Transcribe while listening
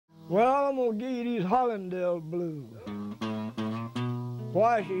Well, I'm gonna give you these Hollandale blues.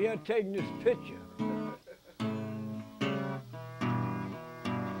 Why is she here taking this picture?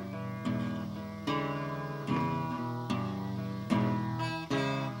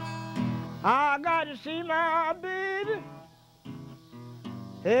 I got to see my baby.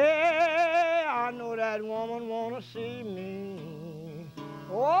 Hey, I know that woman wanna see me.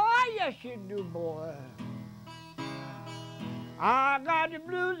 Oh, yes you do, boy. I got the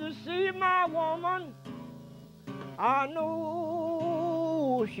blues to see my woman. I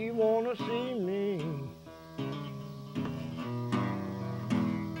know she wanna see me.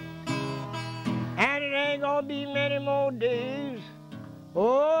 And it ain't gonna be many more days.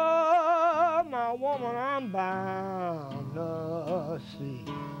 Oh, my woman, I'm bound to see.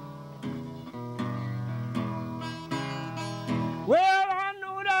 Well, I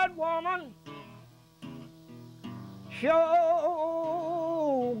know that woman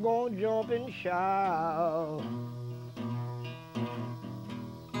sure gonna jump and shout.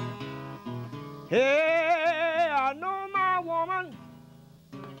 Hey, I know my woman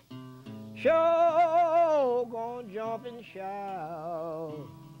sure gonna jump and shout.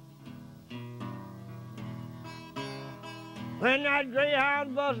 When that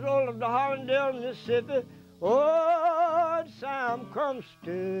Greyhound bus rolled up to Hollandale, Mississippi, oh, Sam come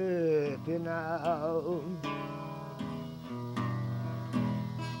stepping out.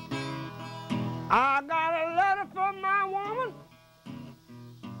 I got a letter from my woman.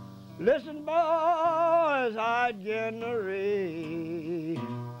 Listen, boys, I generate.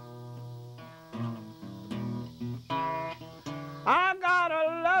 I got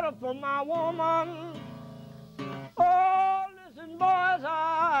a letter from my woman. Oh, listen, boys,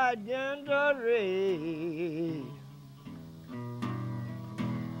 I generate.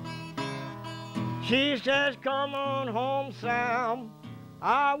 She says, come on home, Sam.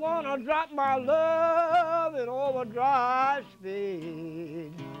 I wanna drop my love in overdrive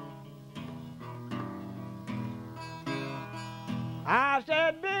speed. I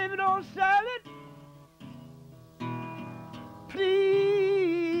said, baby, don't sell it.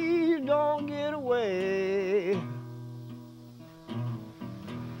 Please don't get away.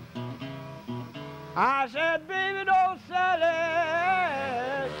 I said, baby, don't sell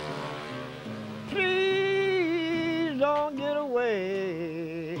it. Please don't get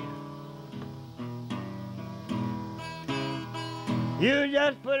away. You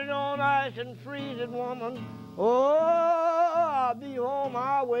just put it on ice and freeze it, woman. Oh, I'll be home,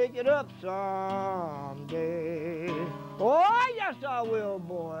 I'll wake it up someday. Oh, yes, I will,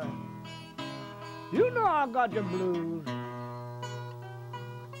 boy. You know I got the blues.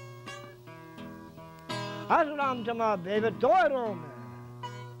 That's what I'm talking about, baby. Throw it on me.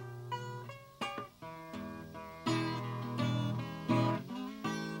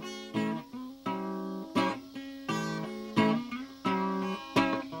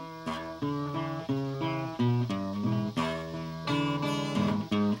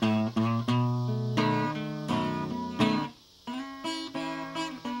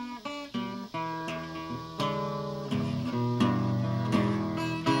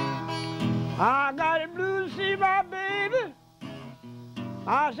 I got it blue to see my baby.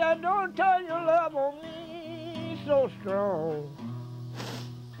 I said, don't turn your love on me so strong.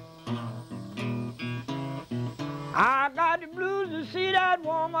 I got the blues to see that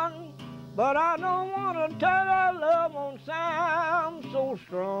woman, but I don't want to turn her love on Sam so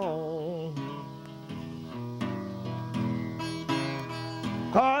strong.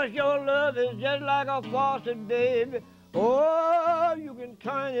 'Cause your love is just like a faucet, baby. Oh, you can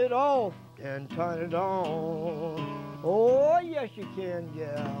turn it off and turn it on. Oh, yes, you can,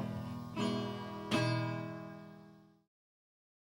 gal.